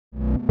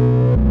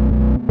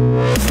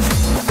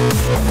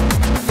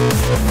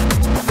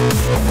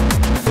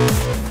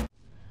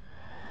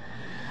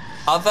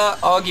Other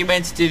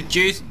argumentative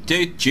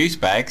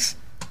douchebags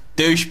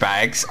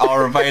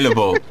are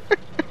available.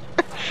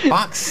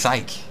 Fuck's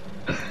sake.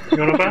 You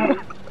want about?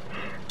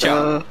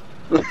 Jump.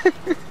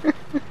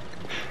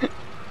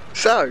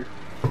 So,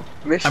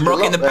 I'm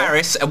rocking the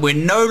Paris, and we're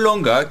no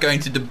longer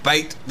going to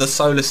debate the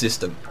solar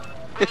system.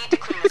 We need to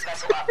clean this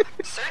vessel up.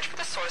 Search for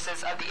the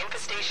sources of the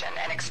infestation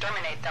and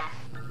exterminate them.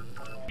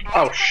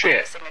 Oh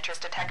shit. Signatures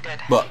detected.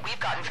 What? We've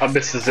gotten I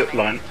missed the zip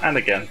line, and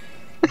again.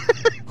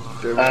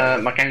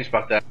 My game's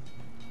bugged out.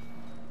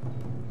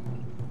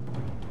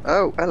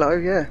 Oh, hello,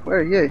 yeah. Where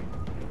are you?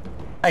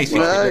 Hey,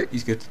 No.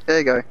 he's good. There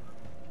you go.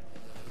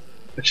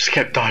 I just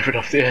kept diving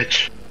off the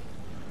edge.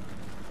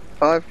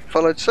 I've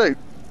followed suit.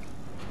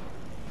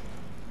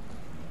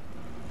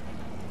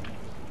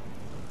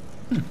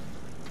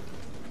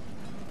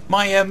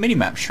 My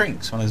minimap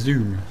shrinks when I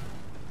zoom.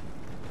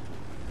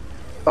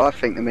 I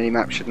think the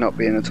minimap should not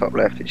be in the top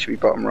left, it should be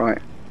bottom right.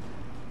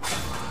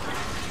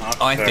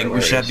 I think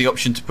we should have the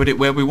option to put it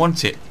where we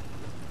want it.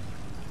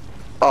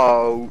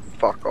 Oh,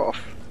 fuck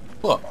off.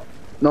 What?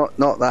 Not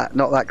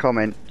that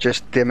comment,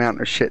 just the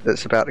amount of shit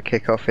that's about to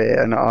kick off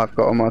here and that I've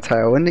got on my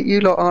tail and that you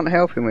lot aren't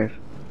helping with.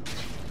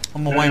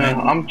 On my way, man.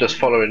 I'm just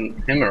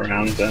following him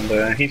around,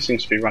 and he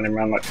seems to be running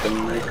around like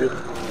some good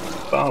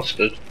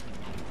bastard.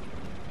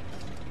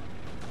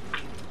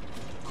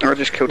 I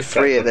just killed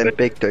 3 of them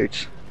big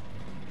dudes.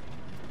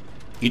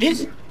 You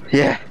did?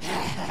 Yeah.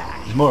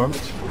 There's more of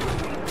them.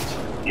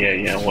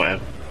 Yeah,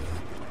 whatever.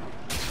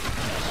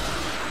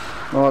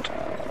 Odd.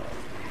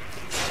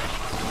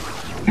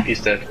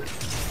 He's dead.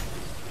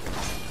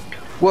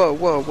 Whoa.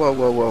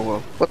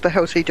 What the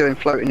hell's he doing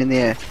floating in the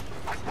air?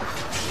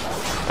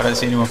 I don't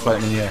see anyone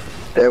floating in the air.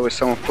 There was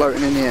someone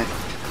floating in the air.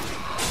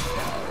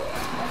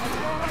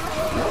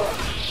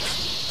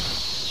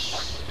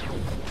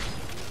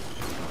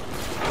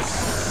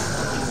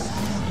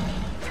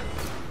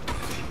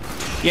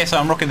 Yes,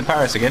 I'm rocking the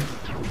Paris again.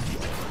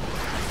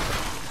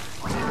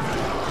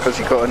 Because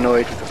he got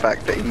annoyed with the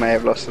fact that he may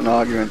have lost an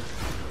argument.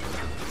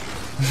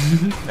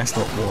 That's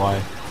not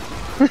why.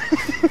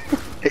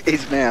 It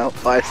is now,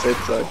 I said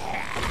so.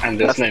 And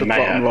there's That's no the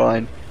bottom mayor.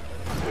 line.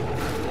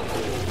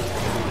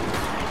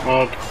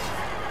 Odd.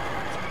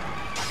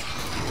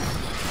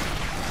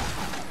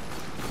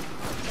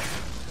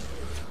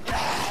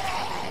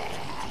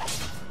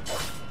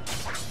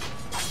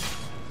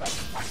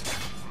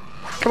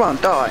 Come on,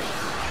 die.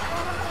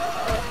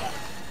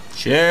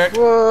 Shit.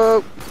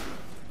 Whoa.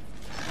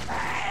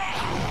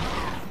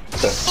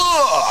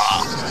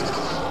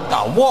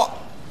 Oh, what?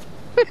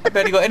 I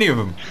barely got any of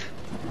them.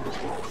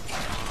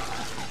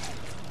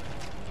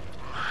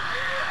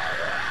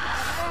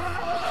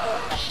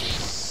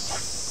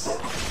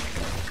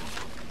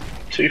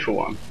 Two for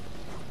one.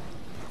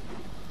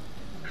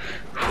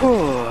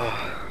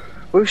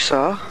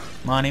 Woosah.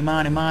 Money,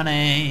 money,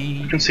 money.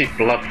 You can see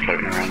blood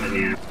floating around in the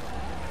air.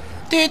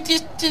 Dude,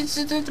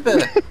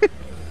 this.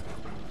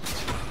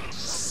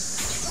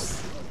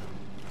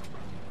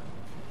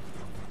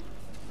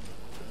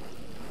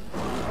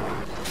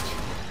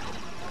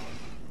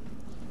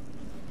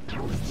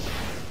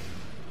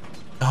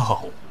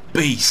 Oh,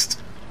 beast.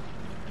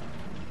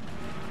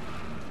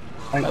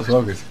 That was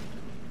well good.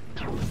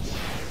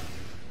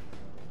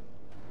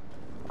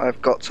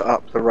 I've got to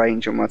up the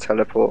range on my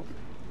teleport.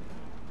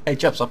 Hey,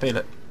 Jubs, up here,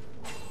 look.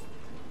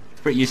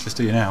 It's pretty useless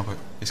to you now, but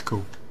it's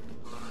cool.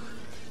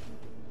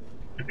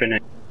 I've been in.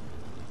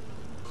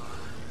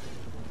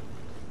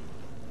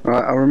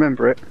 Right, I'll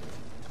remember it.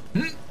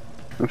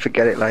 And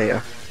forget it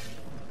later.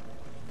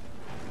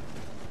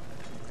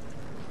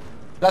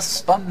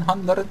 Plus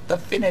 100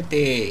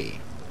 affinity.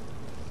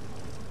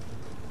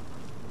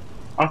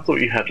 I thought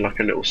you had like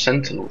a little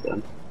sentinel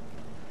then.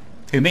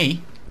 Who,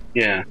 me?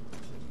 Yeah.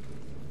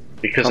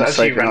 Because I'm as you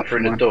saving ran up through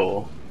for the mine.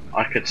 door,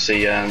 I could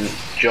see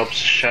Job's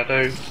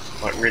shadow,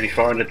 like really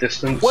far in the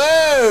distance.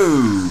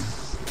 Whoa!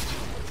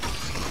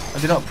 I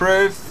do not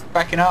approve.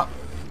 Backing up.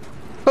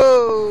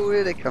 Oh,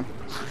 here they come.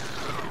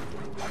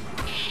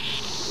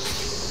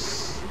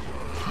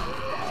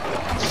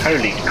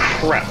 Holy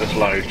crap, there's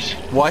loads.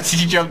 Why did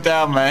you jump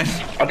down, man?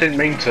 I didn't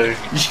mean to.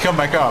 You should come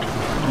back up.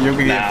 You're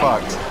gonna get Nah.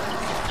 fucked.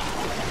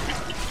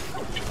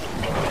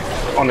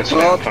 Honestly,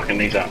 What? I'm fucking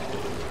these up.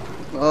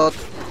 Odd.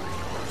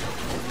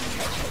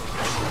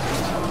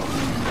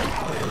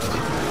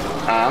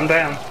 I'm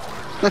down.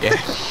 Yeah.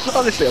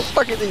 Honestly, I'm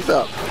fucking these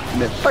up.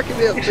 And they're fucking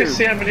me up You too. should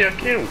see how many I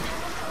killed.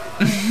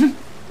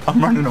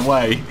 I'm running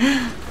away.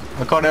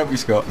 I can't help you,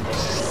 Scott.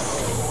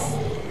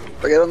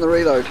 I get on the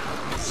reload.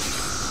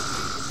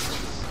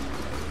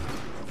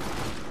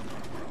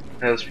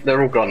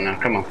 They're all gone now,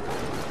 come on.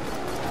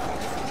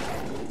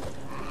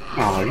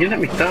 Oh, you let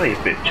me die, you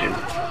bitches.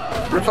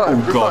 Revive, Oh,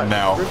 revive, God,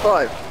 now.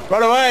 Revive.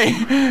 Run away!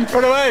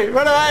 Run away!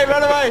 Run away!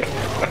 Run away!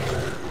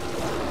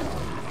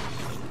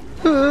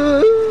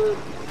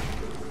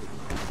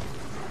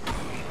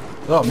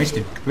 Oh, I missed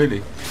him completely.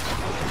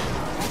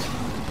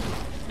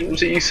 What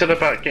was it you said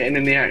about getting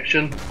in the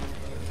action?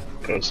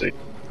 Gotta see.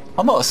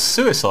 I'm not a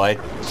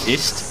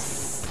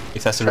suicidist,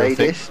 if that's a real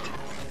thing. Sadist.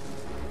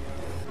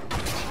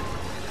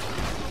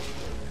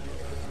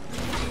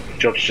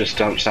 Jobs just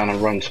jumps down and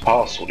runs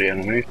past all the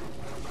enemies.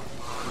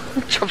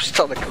 Jumps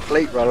on a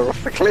complete runner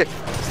off the cliff.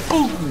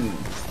 Boom!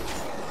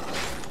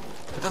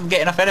 It doesn't get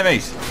enough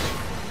enemies.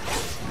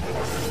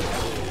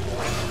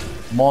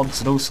 Mods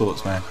and all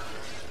sorts, man.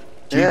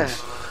 Yeah.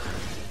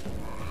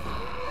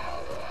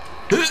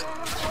 Jeez.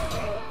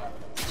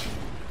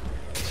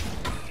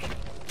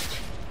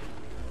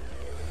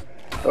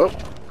 Oh.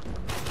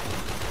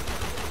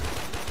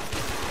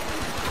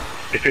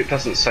 If it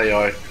doesn't say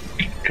I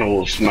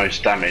cause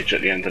most damage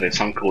at the end of this,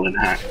 I'm calling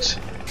hacks.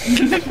 I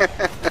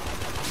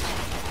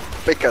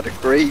think I'd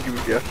agree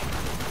with you.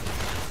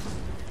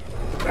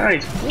 Hey,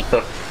 what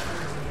the?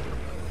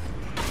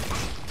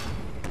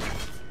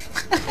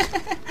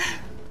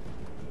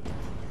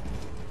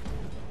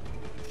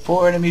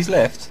 Four enemies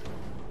left.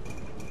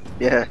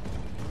 Yeah.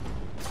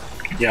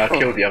 Yeah, I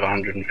killed the other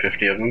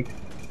 150 of them.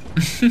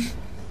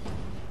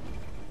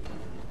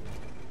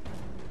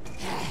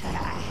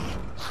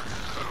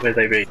 Where'd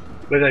they be?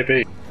 Where'd they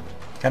be?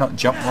 Cannot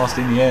jump whilst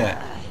in the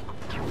air.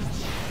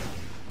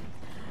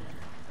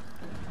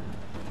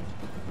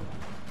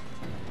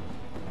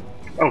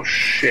 Oh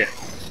shit.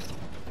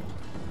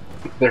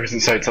 There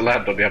isn't so to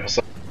land on the other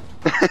side.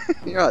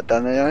 You're right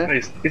down there, are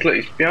you?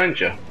 He's behind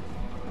you.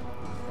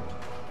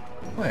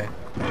 Where?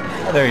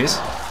 Oh, there he is.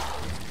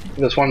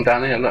 There's one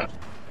down here, look.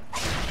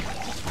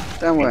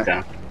 Down where?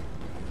 Down.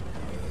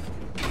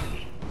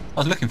 I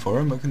was looking for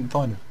him, but couldn't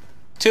find him.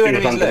 Two He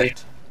was enemies underneath.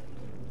 left.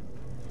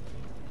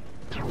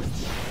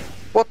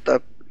 What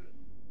the?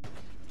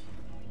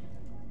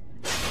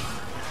 Did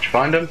you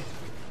find him?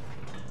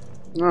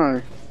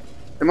 No.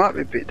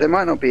 They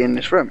might not be in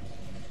this room.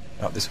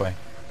 Up this way.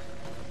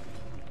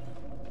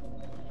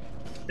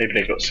 Maybe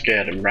they got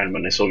scared and ran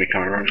when they saw me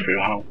coming around through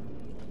the hole.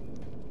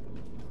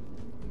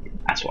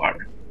 That's what I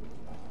reckon.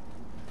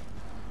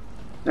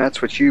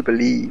 That's what you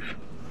believe.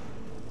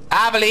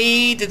 I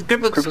believe the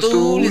crippled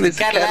stool is a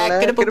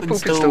Cadillac and a pooping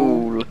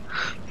stool.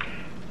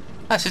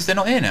 That's just they're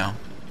not here now.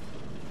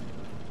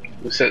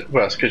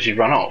 Well, it's because you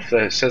run off.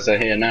 It says they're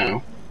here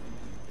now.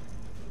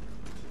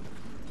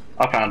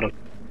 I found them.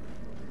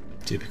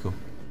 Typical.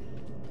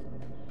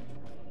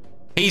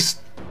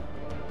 He's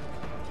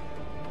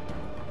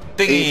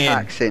digging He's in.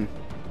 hacking.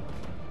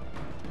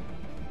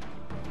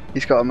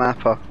 He's got a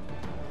mapper.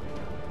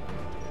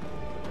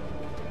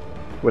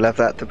 We'll have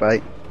that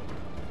debate.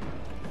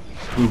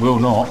 We will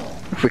not.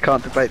 If we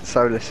can't debate the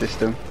solar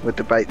system, we'll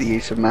debate the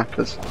use of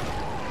mappers.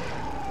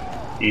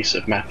 Use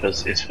of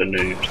mappers is for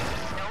noobs.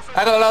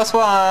 I got the last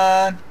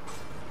one.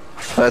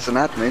 As an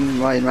admin,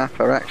 my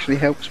mapper actually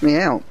helps me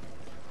out.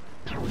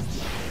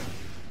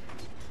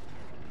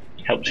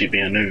 Helps you be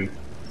a noob.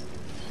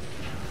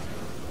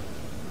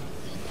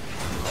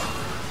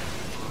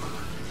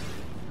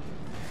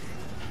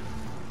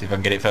 See if I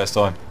can get it first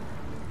time.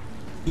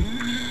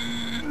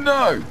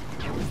 No.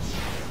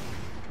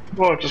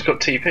 Well, I just got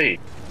TP.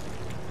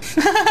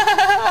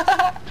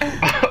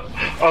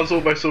 I was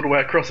almost all the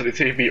way across and it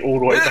TP all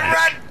the way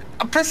back.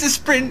 I pressed the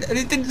sprint and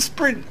it didn't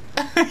sprint.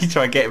 You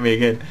try and get me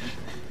again.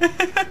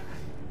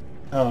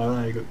 Oh,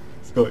 there you go.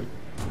 Scotty.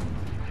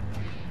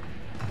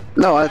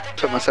 No, I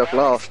put myself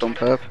last on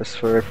purpose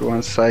for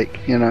everyone's sake,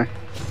 you know.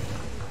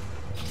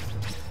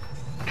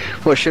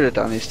 What I should have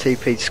done is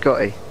TP'd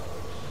Scotty.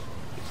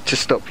 To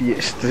stop you,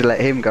 to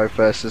let him go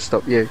first and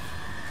stop you.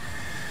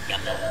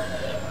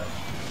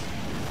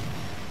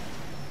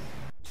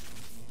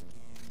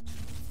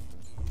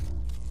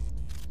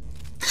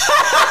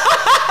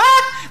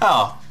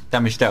 Oh,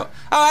 damage dealt.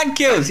 Oh, and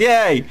kills,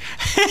 yay!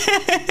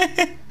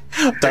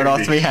 Don't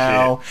ask me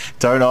how.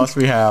 Don't ask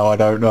me how, I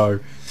don't know.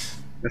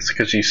 That's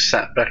because you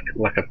sat back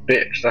like a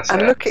bitch, that's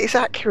And it. look at his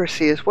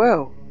accuracy as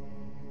well.